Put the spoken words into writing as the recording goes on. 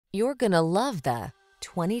You're gonna love the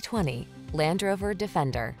 2020 Land Rover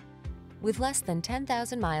Defender. With less than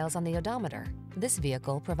 10,000 miles on the odometer, this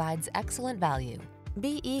vehicle provides excellent value.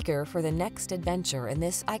 Be eager for the next adventure in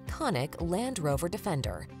this iconic Land Rover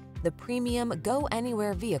Defender, the premium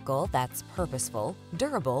go-anywhere vehicle that's purposeful,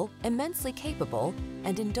 durable, immensely capable,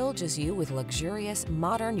 and indulges you with luxurious,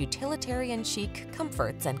 modern, utilitarian chic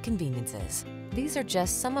comforts and conveniences. These are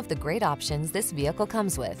just some of the great options this vehicle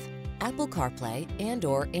comes with: Apple CarPlay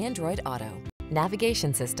and/or Android Auto,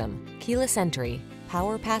 navigation system, keyless entry,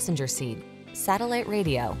 power passenger seat, satellite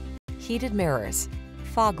radio, heated mirrors,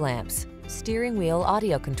 fog lamps, steering wheel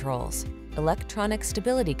audio controls, electronic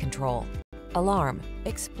stability control, alarm.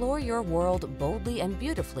 Explore your world boldly and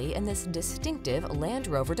beautifully in this distinctive Land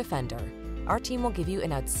Rover Defender. Our team will give you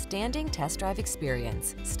an outstanding test drive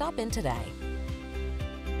experience. Stop in today.